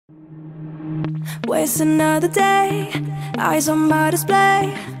Waste another day, eyes on my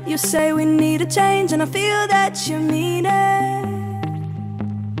display. You say we need a change and I feel that you mean it.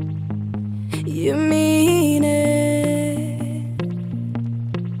 You mean it.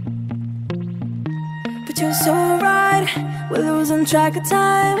 But you're so right, we're losing track of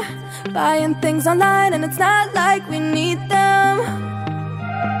time, buying things online and it's not like we need them.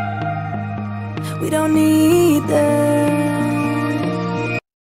 We don't need them.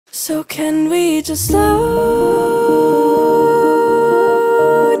 So can we just slow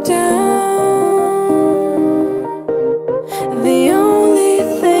down? The only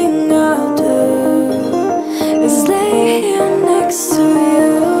thing I'll do is lay here next to you.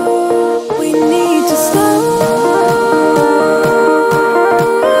 We need to slow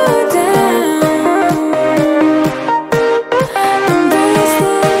down. Embrace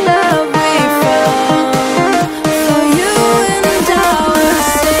the love we found. For you and I were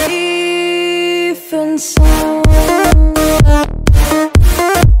safe and sound.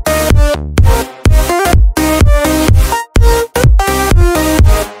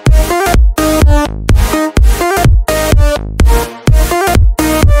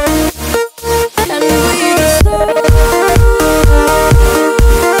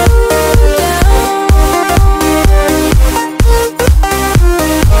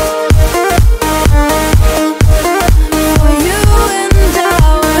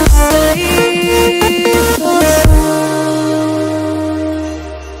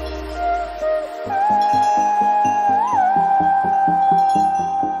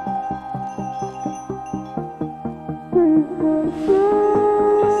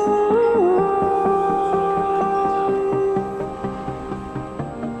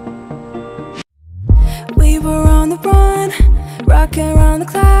 We were on the run, rocking around the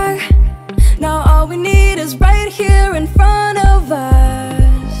clock. Now all we need is right here in front of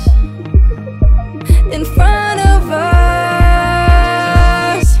us. In front of us.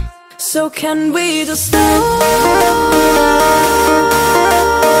 So can we just slow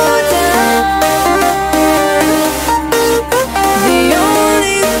down? The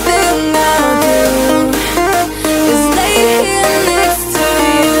only thing I'll do is lay here next to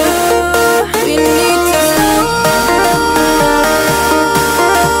you. We need to slow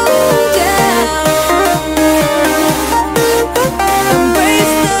down.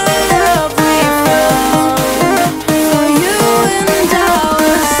 Embrace the love we found. For you and I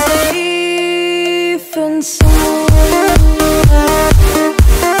were safe and sound.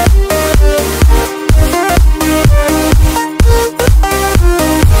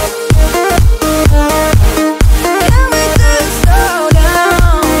 Can we just slow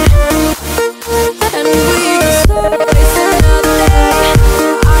down? And we just waste another day.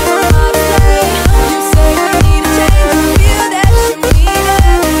 I don't know how to play. You say we need a change, feel that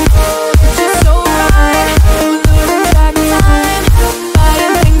you mean it. But you're so right, we're losing track of time, buying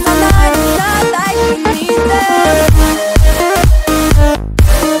things online, it's not like we need them.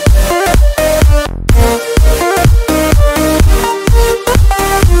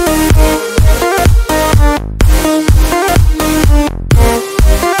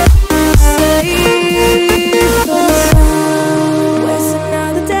 Waste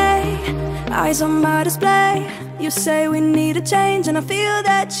another day, eyes on my display. You say we need a change and I feel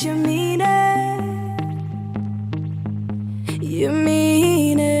that you mean it. You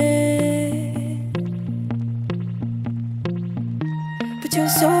mean it. But you're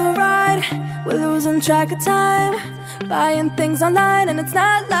so right, we're losing track of time, buying things online and it's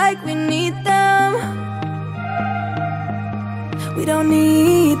not like we need them. We don't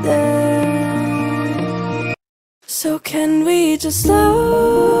need them. So can we just slow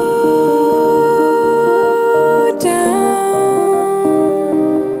down?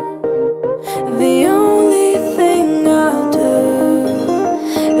 The only thing I'll do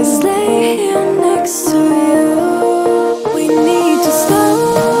is lay here next to you. We need to slow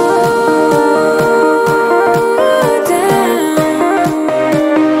down.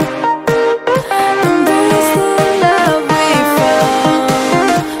 Embrace the love we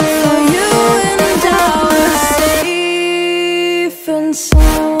found. For you and I were safe and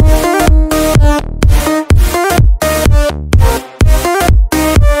sound.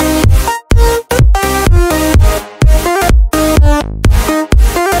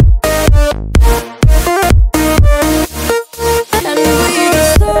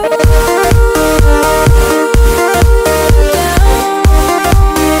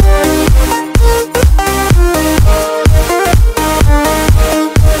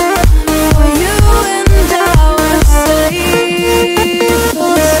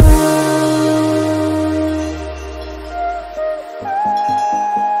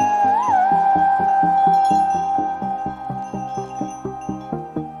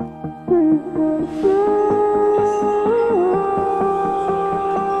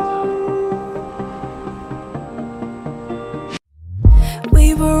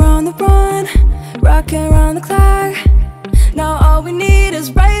 the run, rocking around the clock. Now all we need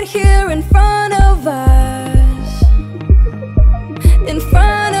is right here in front of us. In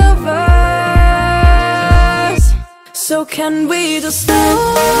front of us. So can we just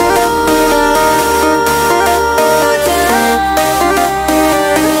slow down?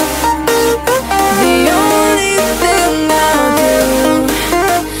 The only thing I'll do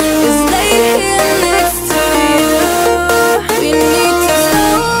is lay here next to you. We need to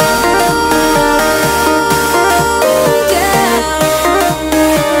slow down.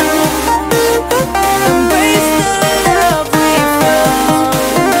 Embrace the love we found.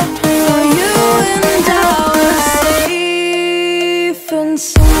 For you and I are safe and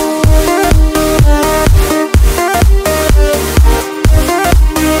sound.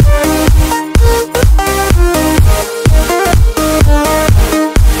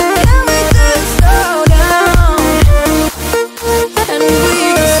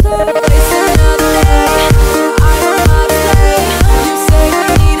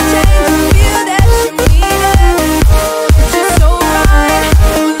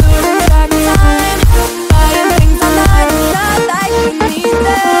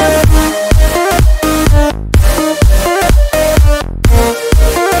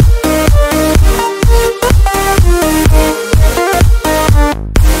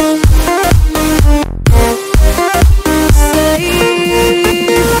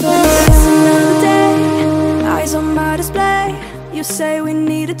 You say we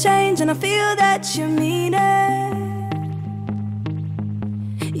need a change, and I feel that you mean it.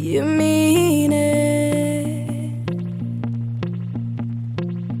 You mean it.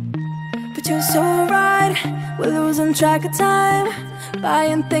 But you're so right, we're losing track of time,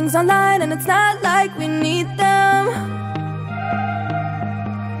 buying things online, and it's not like we need them.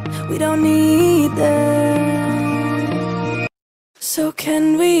 We don't need them. So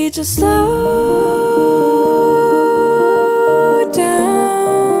can we just slow down?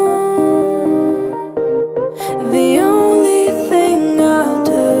 The only thing I'll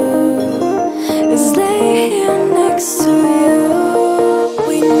do is lay here next to you.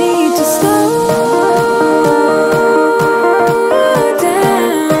 We need to slow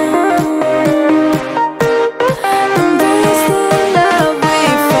down. Embrace the love we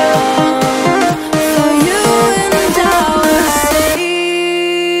found. For you and I are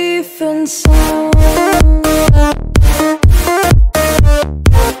safe and sound.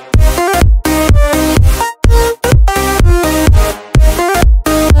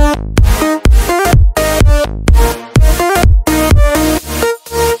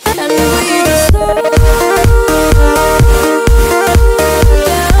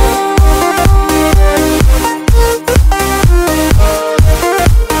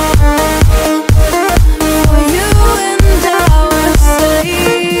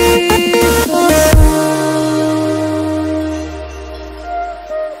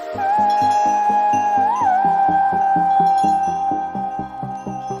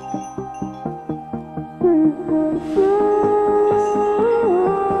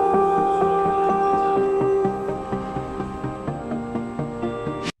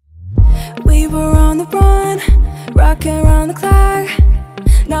 We were on the run, rocking around the clock.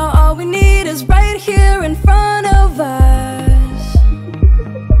 Now all we need is right here in front of us.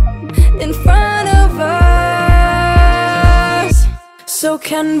 In front of us. So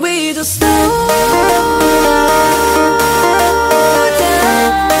can we just slow